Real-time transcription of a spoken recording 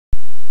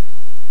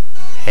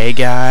Hey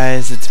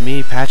guys, it's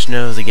me,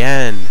 Patchnose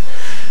again.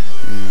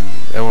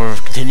 And we're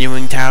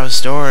continuing Tao's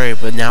story,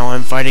 but now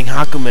I'm fighting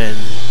Hakumen.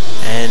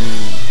 And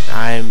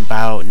I'm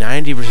about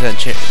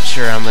 90%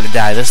 sure I'm gonna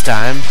die this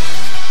time.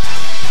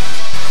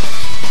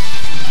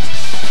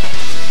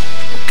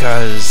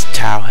 Because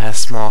Tao has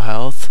small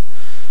health,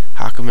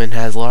 Hakumen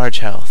has large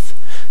health.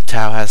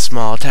 Tao has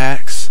small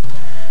attacks,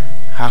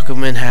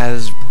 Hakumen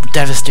has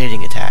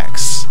devastating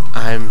attacks.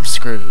 I'm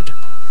screwed.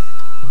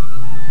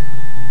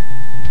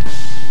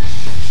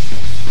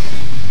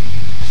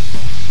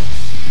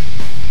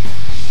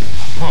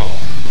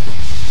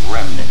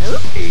 Remnants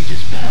of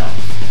ages past.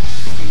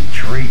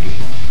 Intriguing.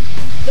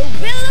 The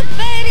wheel of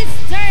fate is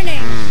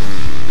turning.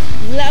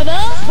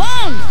 Level 1.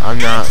 I'm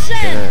not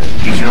gonna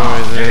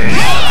enjoy this.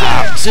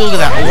 Ah, see, look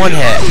at that, one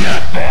hit.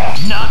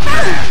 Not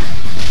bad.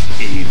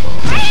 Evil.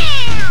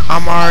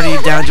 I'm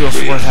already down to a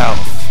 4th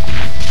health.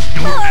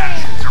 Your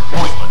actions are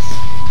pointless.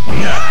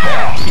 Not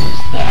bad.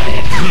 Is that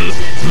it?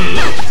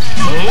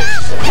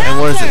 And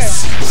what is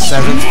this?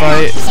 7th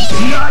fight?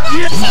 Not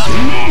yet.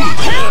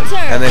 Counter.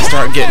 And they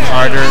start getting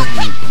harder.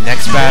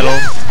 Next battle.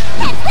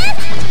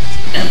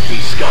 Empty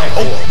sky.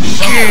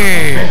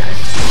 Okay.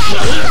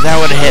 If that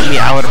would have hit me,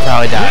 I would have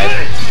probably died.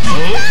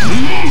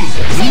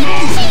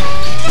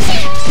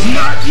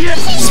 Not yet.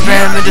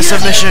 Spam into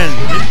submission.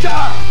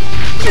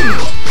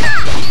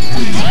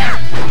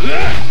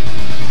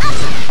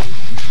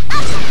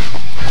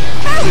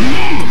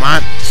 Come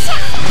on.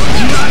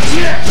 Not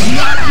yet.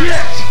 Not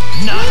yet.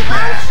 Not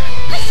bad.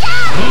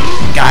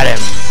 Got him.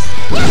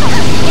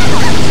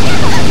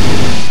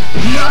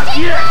 Not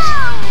yet.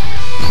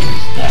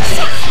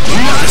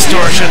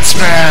 Distortion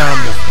spam.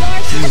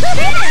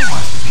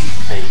 Must be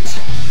fate.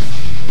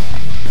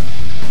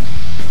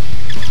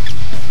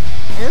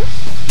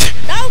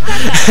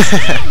 Taokaka.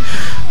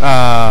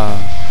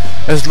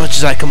 As much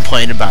as I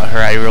complain about her,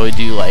 I really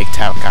do like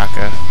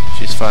Taokaka.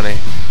 She's funny.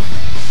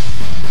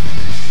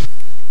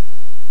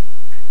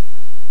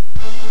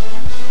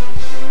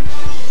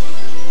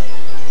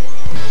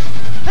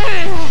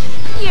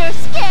 You're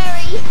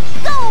scary!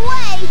 Go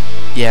away!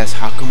 Yes,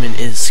 Hakumen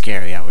is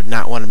scary. I would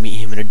not want to meet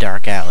him in a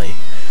dark alley.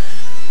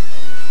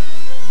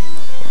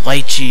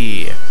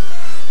 Lychee,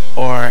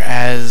 or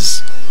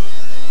as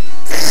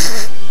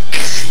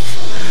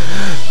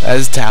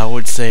Tao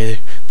would say,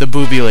 the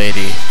booby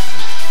lady.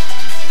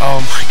 Oh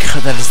my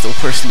god, that is the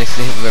worst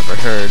nickname I've ever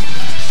heard.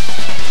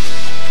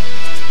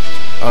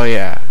 Oh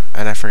yeah,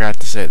 and I forgot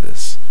to say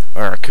this.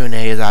 Or Kune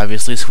is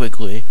obviously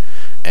Squiggly,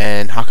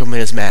 and Hakumen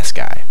is Mask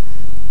Guy.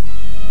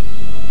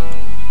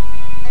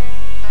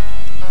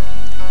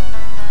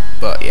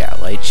 But yeah,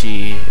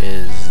 Lychee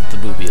is the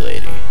booby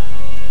lady.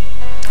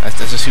 That's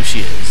just who she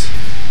is.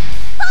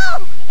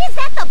 Oh! Is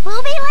that the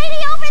booby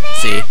lady over there?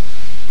 See?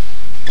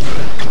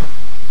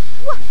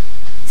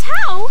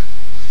 Tao?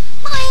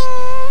 Boing!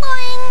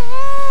 Boing!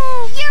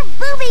 Your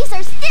boobies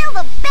are still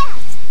the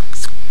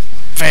best!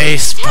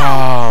 Face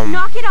palm.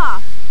 Knock it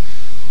off!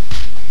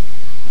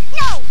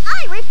 No!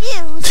 I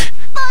refuse!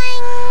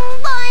 Boing!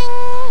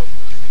 Boing!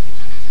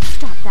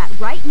 Stop that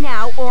right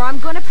now, or I'm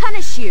gonna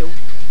punish you.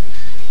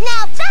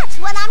 Now that's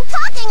what I'm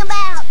talking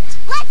about!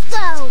 Let's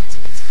go!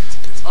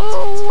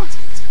 Oh!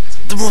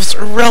 The most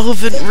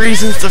irrelevant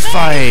reasons to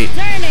fight.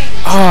 Turning.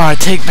 Oh, I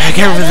take back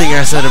everything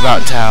I said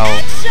about Tao.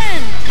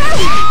 Action.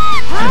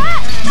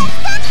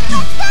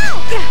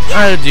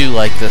 I do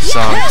like this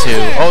song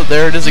too. Oh,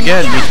 there it is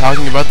again, me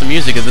talking about the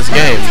music of this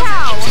game.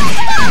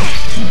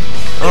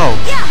 Oh,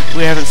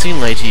 we haven't seen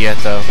Lychee yet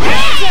though.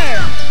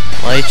 Counter.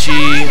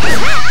 Lychee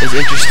is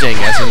interesting,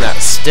 as in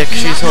that stick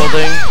she's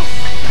holding,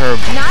 her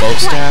bow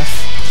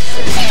staff.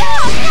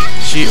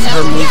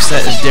 Her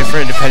moveset is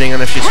different depending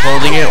on if she's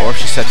holding it or if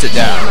she sets it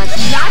down.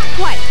 Not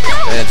quite.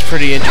 And it's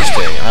pretty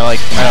interesting. I like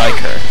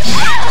her.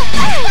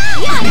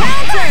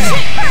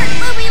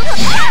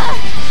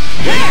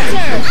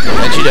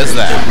 And she does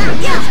that.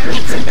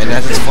 And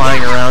as it's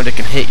flying around, it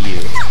can hit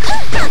you.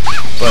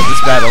 But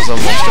this battle's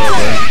almost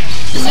over.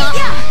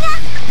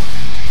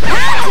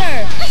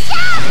 Counter.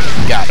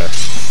 Got her.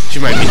 She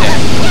might be dead.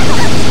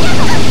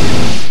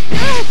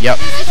 Yep.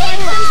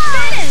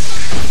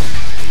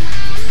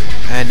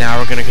 And now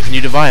we're gonna continue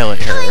to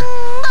violate her.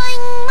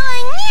 Boing!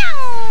 Boing!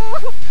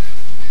 Meow!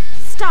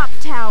 Stop,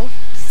 Tao.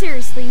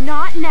 Seriously,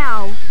 not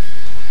now.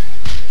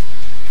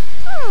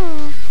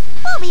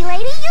 Booby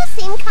lady, you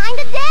seem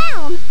kinda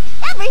down.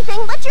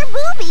 Everything but your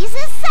boobies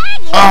is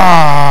sagging.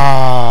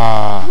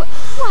 Ah!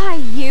 Why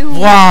you?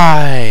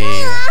 Why?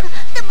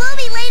 The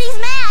booby lady's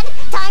mad.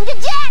 Time to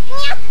jack.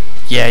 Meow.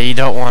 Yeah, you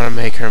don't want to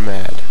make her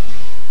mad.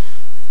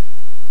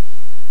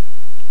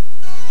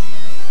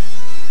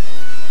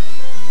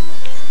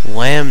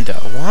 Lambda.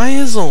 Why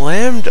is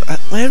Lambda?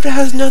 Lambda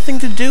has nothing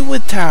to do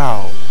with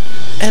Tao.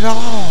 At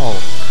all.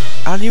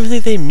 I don't even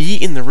think they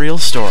meet in the real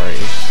story.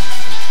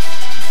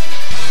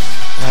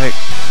 Like,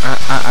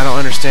 I don't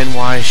understand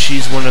why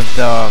she's one of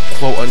the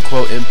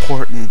quote-unquote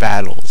important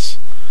battles.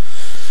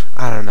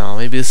 I don't know.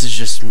 Maybe this is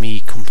just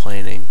me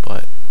complaining,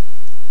 but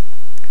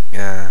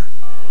yeah.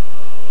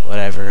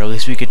 Whatever. At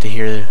least we get to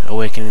hear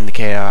Awakening the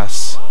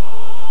Chaos.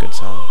 Good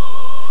song.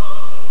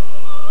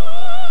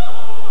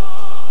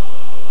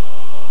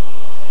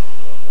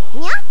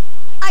 Yeah?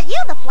 Are you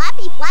the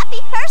flappy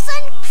person?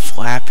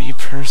 Flappy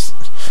person?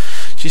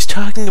 She's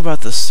talking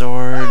about the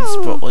swords,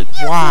 but like, you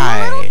seem a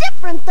why? little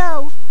different,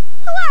 though.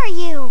 Who are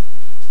you?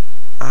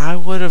 I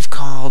would have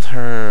called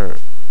her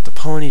the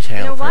ponytail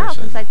Been a while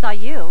person. since I saw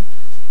you.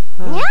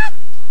 Yeah?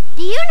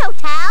 Do you know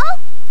Tao?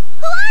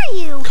 Who are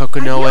you?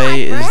 Kokonoe Are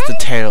you my is the friend?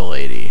 tail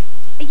lady,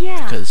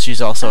 Yeah. because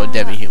she's also a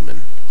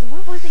demi-human.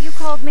 What was it you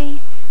called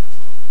me?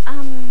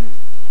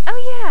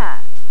 Oh yeah,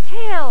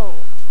 Tail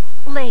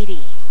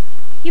Lady.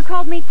 You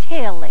called me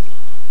Tail Lady.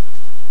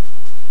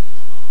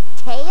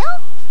 Tail?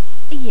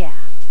 Yeah.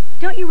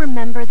 Don't you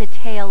remember the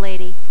Tail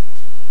Lady?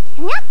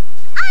 Yep,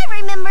 I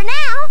remember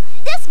now.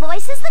 This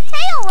voice is the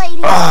Tail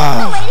Lady.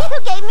 The lady who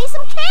gave me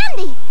some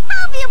candy.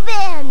 How have you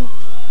been?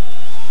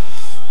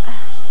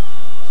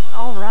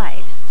 All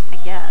right, I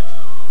guess.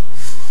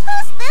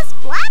 Who's this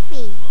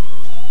Flappy?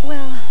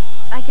 Well,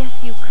 I guess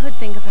you could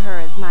think of her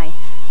as my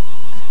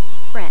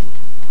friend.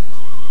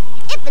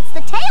 If it's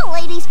the Tail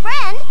Lady's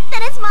friend,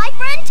 then it's my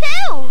friend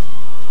too.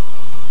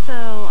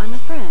 So I'm a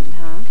friend,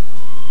 huh?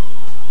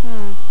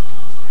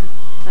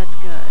 That's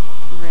good.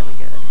 Really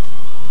good.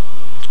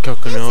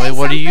 Kokonoe, say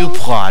what are you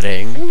something?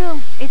 plotting?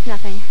 No, it's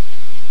nothing.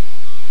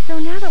 So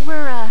now that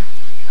we're,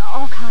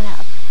 all caught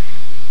up,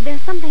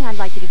 there's something I'd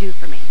like you to do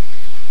for me.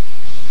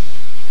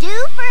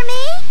 Do for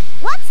me?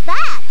 What's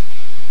that?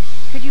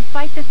 Could you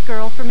fight this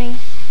girl for me?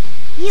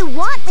 You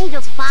want me to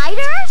fight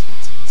her?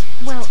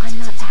 Well, I'm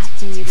not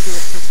asking you to do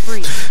it for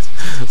free.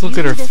 Look You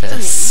at her do this for me,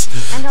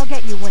 fists. and I'll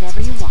get you whatever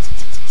you want.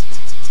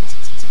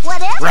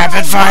 Whatever.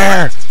 Rapid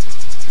fire!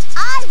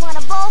 I want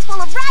a bowl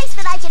full of rice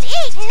that I can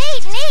eat and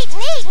eat and eat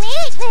and eat and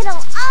eat, and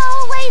it'll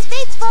always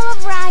be full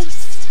of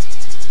rice.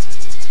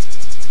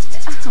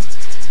 Oh,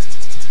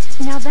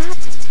 now that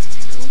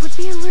would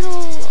be a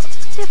little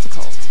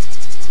difficult.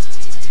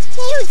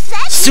 You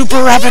said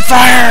Super rapid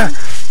fire!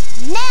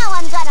 Now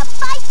I'm gonna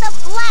fight the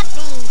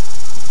Flappy.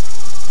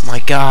 My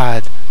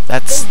god,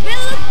 that's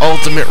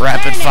ultimate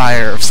rapid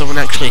fire. If someone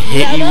actually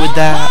hit you with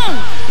that,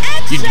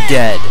 you're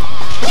dead.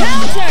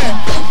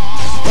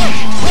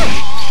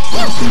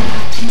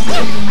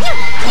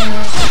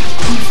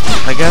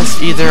 I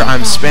guess either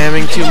I'm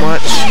spamming too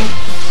much,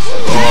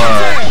 or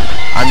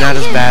I'm not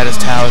as bad as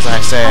Tao as I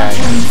say I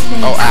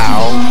am. Oh,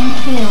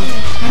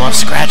 ow. Must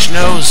scratch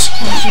nose.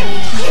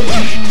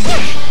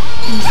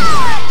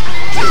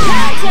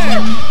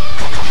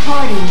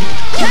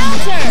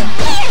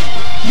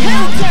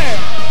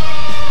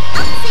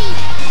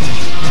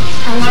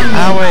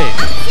 Owie.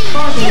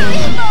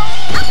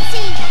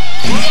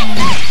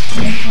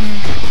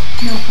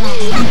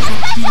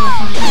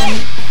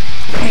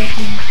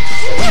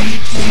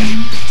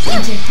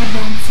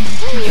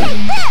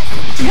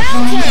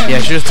 Yeah,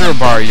 she just threw a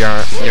bar yarn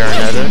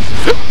at her.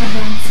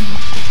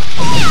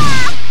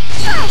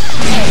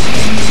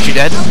 She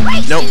dead?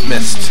 Nope,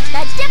 missed.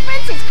 The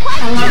difference is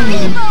quite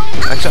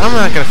cerebral. Actually, I'm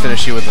not gonna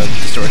finish you with a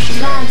distortion.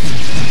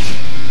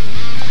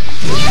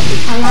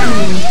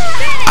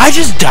 I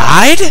just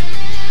died?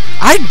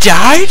 I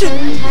died?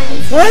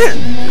 What?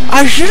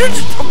 I should've...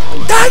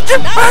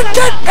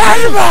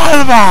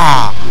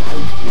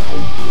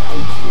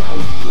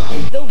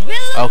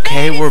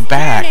 Okay, we're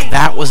back.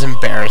 That was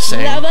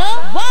embarrassing. Level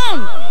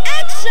 1,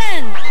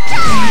 action!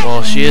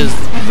 Well, she is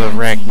the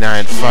rank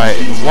 9 fight.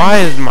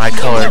 Why did my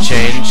color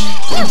change?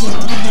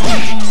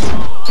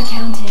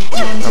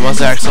 I must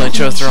have accidentally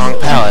chose the wrong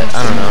palette.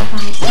 I don't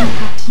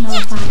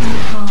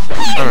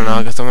know.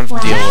 I guess I'm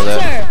gonna deal with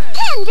it.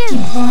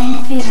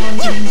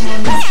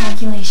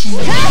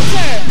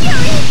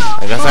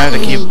 I guess I have to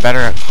keep better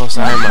at close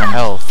eye on my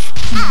health.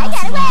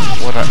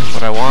 What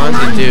I wanted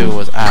to do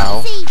was,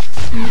 ow,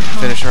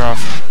 finish her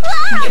off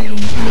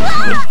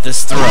with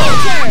this throw.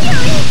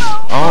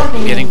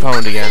 Oh, getting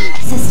pwned again.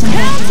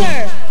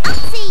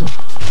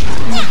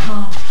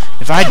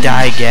 If I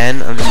die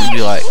again, I'm just gonna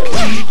be like...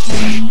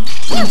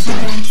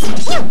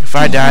 If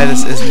I die,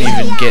 this isn't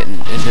even getting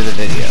into the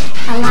video.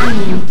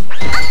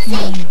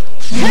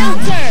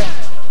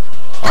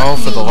 Oh,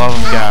 for the love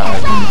of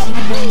God.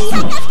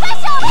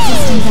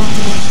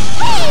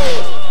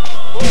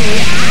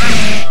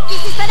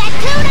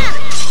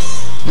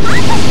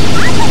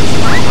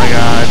 Oh my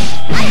God.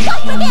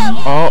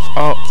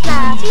 Oh.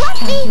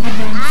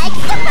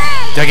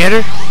 Did I get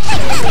her?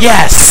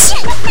 Yes!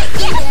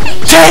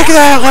 Take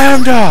that,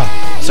 Lambda!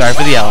 Sorry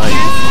for the yelling.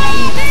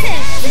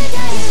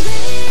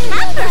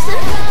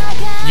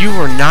 You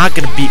were not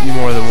gonna beat me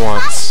more than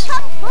once.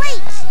 Looks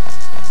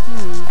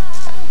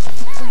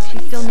like she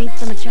still needs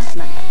some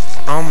adjustment.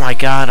 Oh my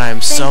God,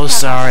 I'm so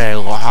sorry I I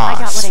got what I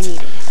lost.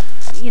 needed.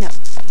 You know,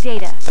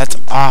 data. That's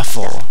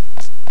awful.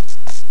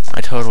 I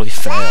totally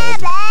Blah, failed.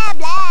 blah,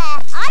 blah.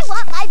 I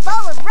want my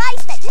bowl of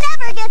rice that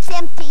never gets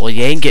empty. Well,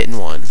 you ain't getting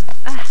one.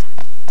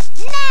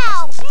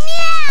 Now!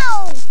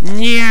 Meow!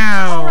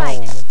 Meow! All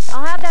right,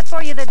 I'll have that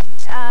for you the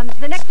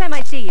next time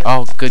I see you.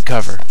 Oh, good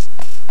cover.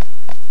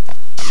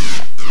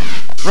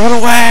 Run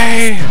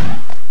away!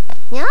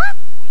 Yeah?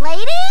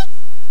 Lady?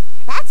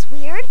 That's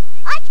weird.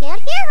 I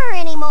can't hear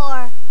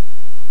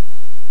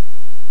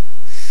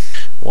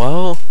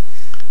Well,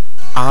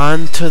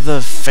 on to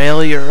the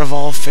failure of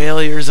all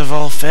failures of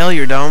all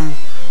failuredom.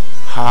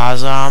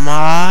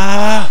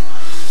 Hazama!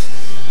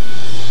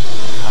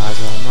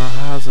 Hazama,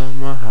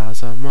 Hazama,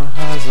 Hazama,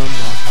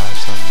 Hazama,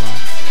 Hazama.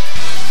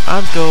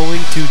 I'm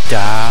going to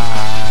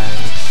die.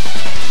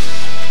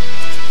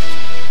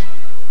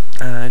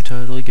 I'm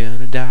totally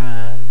gonna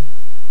die.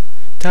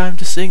 Time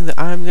to sing the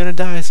I'm gonna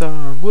die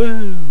song.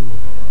 Woo!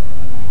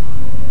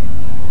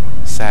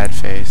 Sad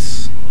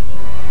face.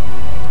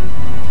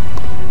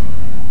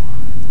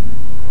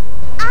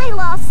 I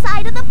lost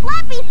sight of the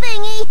flappy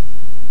thingy.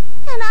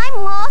 And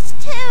I'm lost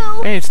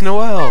too. Hey, it's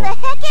Noelle. Who the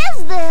heck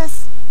is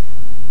this?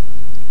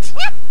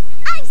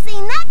 I've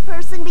seen that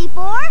person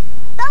before.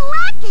 The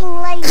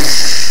lacking lady.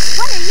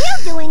 What are you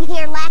doing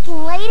here,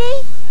 lacking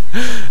lady?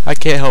 I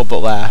can't help but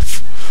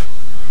laugh.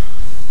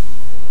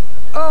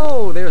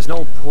 Oh, there's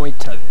no point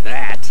to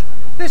that.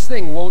 This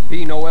thing won't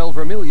be Noelle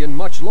Vermilion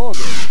much longer.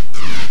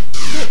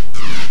 Still,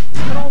 you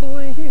got all the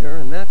way here,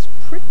 and that's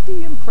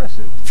pretty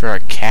impressive. For a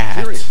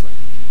cat. Seriously.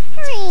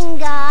 Green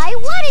guy,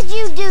 what did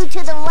you do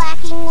to the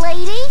lacking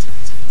lady?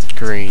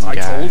 Green I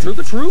guy. told her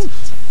the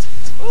truth.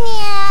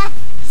 Yeah,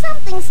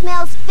 something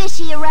smells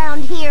fishy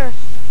around here.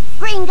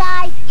 Green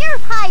guy, you're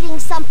hiding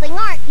something,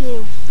 aren't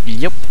you?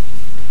 Yep.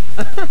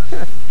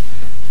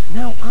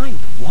 Now I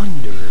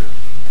wonder.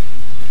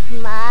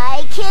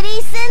 My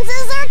kitty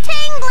senses are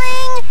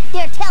tingling.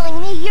 They're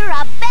telling me you're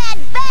a bad,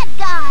 bad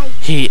guy.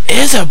 He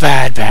is a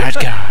bad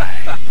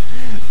guy.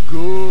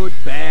 Good,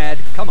 bad,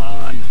 come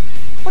on.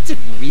 What's it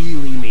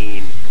really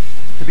mean?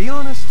 To be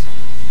honest,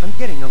 I'm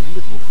getting a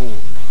little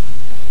bored.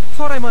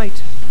 Thought I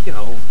might,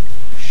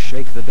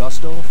 shake the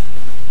dust off.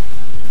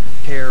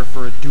 Care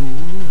for a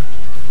duel?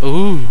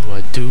 Ooh,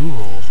 a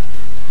duel.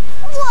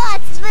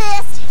 What's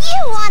this?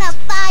 You wanna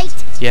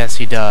fight? Yes,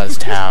 he does,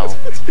 Tao.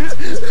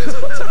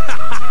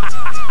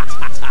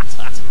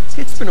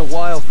 It's been a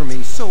while for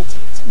me, so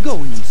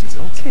go easy,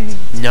 okay?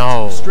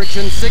 No.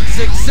 Restriction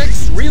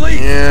 666,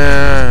 release!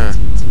 Yeah.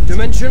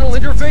 Dimensional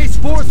interface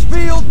force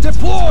field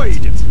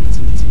deployed!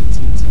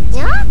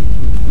 Yeah?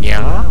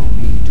 Yeah. Allow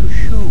me to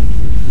show you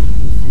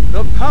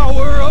the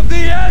power of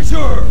the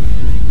Azure!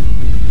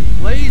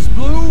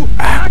 Blazblue,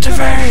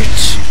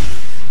 Activate!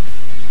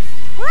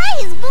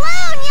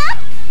 Blazblue, yep.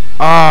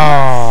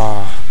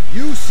 Oh.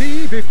 You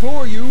see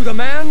before you the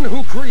man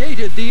who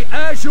created the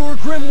Azure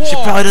Grimoire. She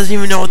probably doesn't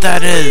even know what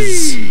that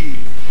is.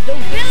 The wheel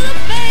of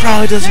fate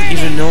Probably doesn't turning.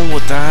 even know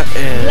what that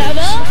is.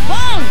 Level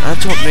 1.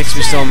 That's what makes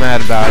me so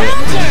mad about it.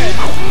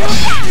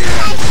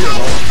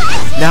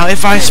 Now,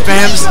 if I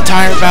spam this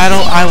entire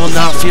battle, I will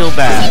not feel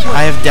bad.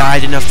 I have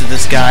died enough to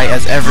this guy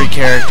as every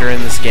character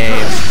in this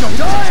game.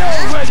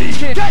 Die already!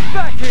 Get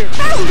back here!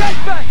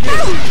 Get back here!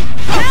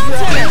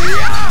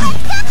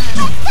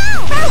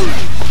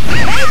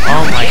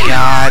 Oh my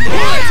god.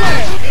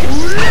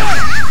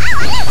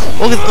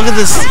 Look at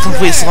this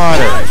complete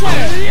slaughter.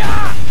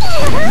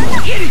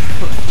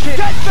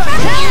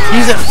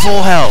 He's at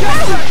full health.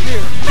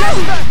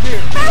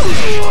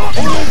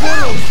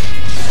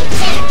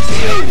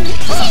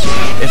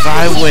 If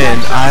I win,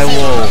 I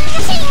will,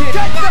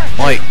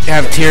 like,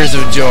 have tears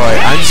of joy.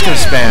 I'm just gonna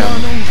spam.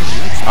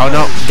 Oh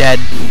no, dead.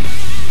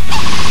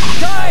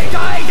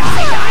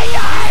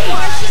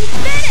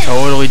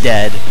 Totally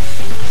dead.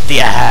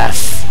 The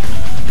F.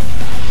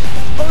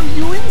 Are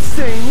you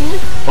insane?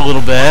 A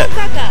little bit.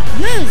 Taokaka,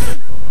 move.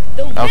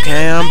 The wheel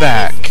Okay, of I'm fate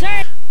back. is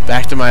turning.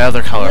 Back to my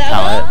other color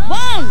palette. Level 1.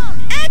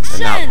 And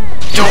now, Action.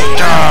 don't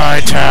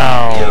die,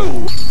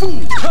 Tao.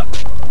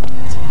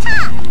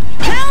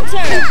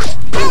 Counter.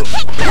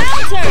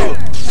 Counter.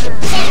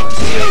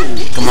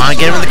 Come on,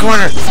 get him in the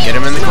corner. Get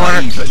him in the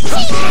corner.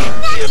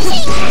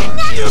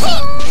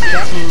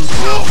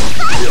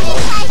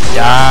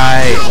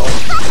 Die.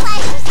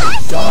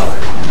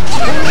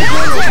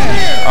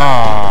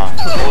 Aww.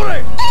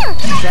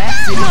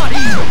 That's it. Not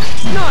even!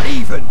 Not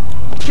even!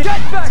 Get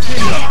back here!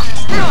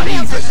 Not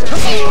even!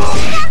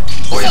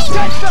 Get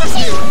back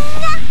here!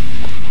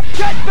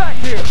 Get back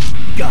here!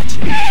 Gotcha!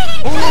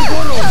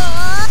 Ouroboros!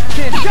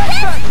 Get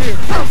back here!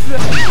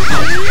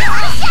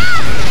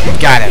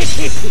 Got it.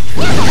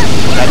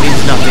 That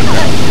means nothing.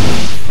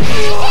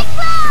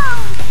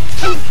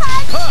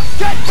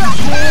 Get back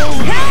here!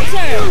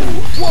 Counter.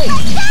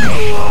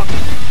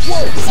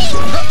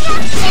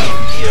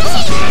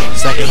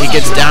 Second he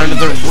gets down to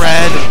the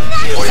red.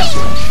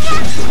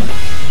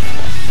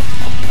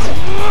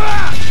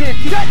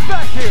 Get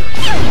back here!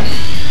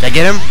 Did I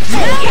get him?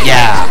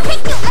 Yeah.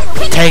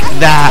 Take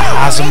that,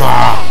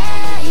 Hazama.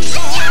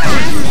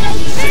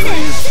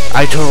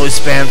 I totally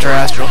spammed her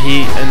Astral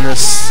Heat in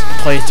this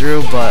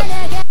playthrough, but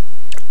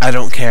I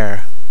don't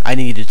care. I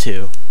needed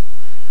to.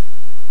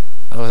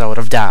 Otherwise I would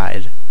have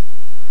died.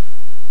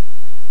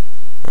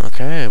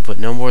 Okay, but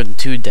no more than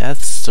 2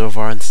 deaths so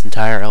far in this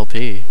entire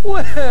LP.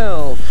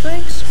 Well,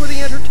 thanks for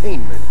the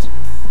entertainment.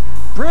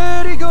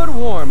 Pretty good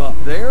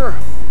warm-up there.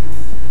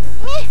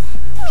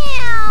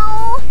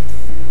 Meow.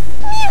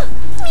 Meow.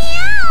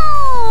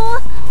 Meow.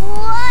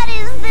 What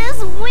is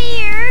this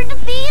weird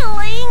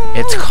feeling?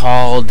 It's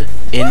called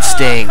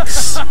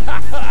instincts.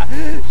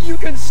 You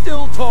can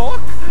still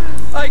talk?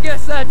 I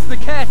guess that's the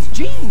cat's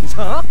genes,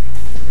 huh?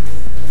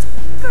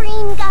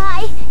 Green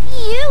guy,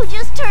 you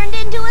just turned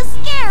into a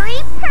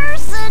scary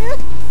person.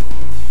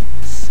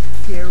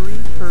 Scary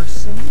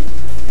person?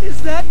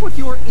 Is that what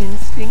your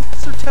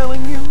instincts are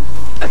telling you?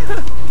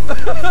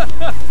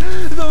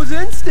 Those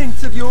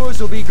instincts of yours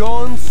will be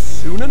gone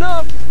soon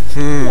enough.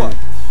 What?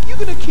 You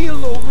gonna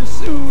keel over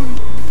soon?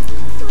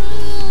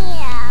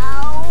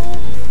 Meow.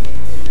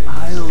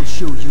 I'll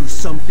show you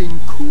something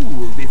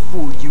cool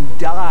before you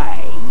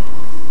die.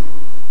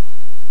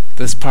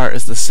 This part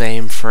is the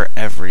same for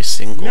every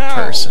single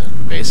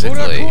person,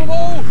 basically.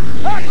 Murakumo,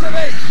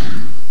 activate!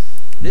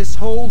 This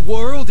whole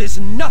world is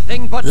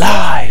nothing but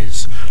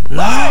Lies!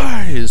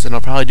 Lies! And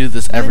I'll probably do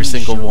this every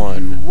single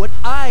one. What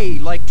I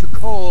like to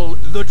call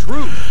the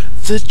truth.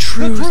 The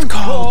truth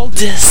called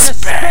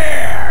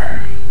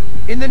despair!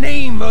 In the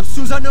name of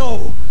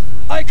Susanoo,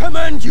 I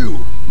command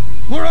you,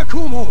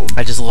 Murakumo.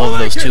 I just love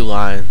those two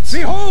lines.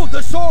 Behold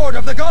the sword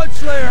of the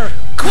Godslayer,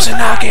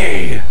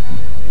 Kusanagi!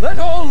 Let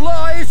all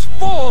lies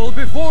fall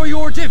before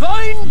your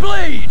divine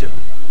blade.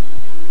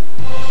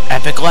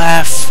 Epic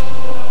laugh!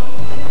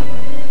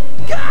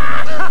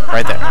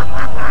 Right there.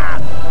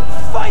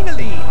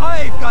 Finally,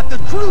 I've got the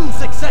true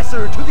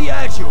successor to the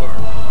Azure.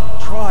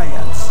 Try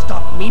and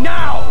stop me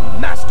now,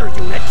 Master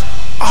Unit.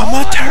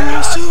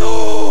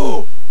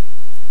 Amaterasu!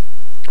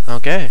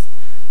 Okay,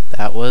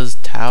 that was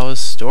Tao's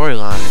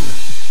storyline.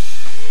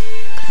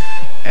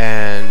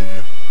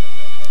 And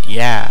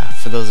yeah,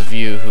 for those of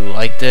you who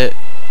liked it,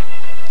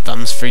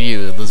 thumbs for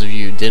you. Those of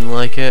you who didn't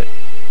like it,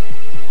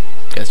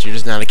 guess you're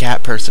just not a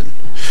cat person.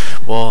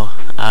 Well,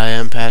 I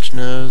am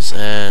Patchnose,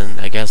 and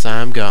I guess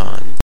I'm gone.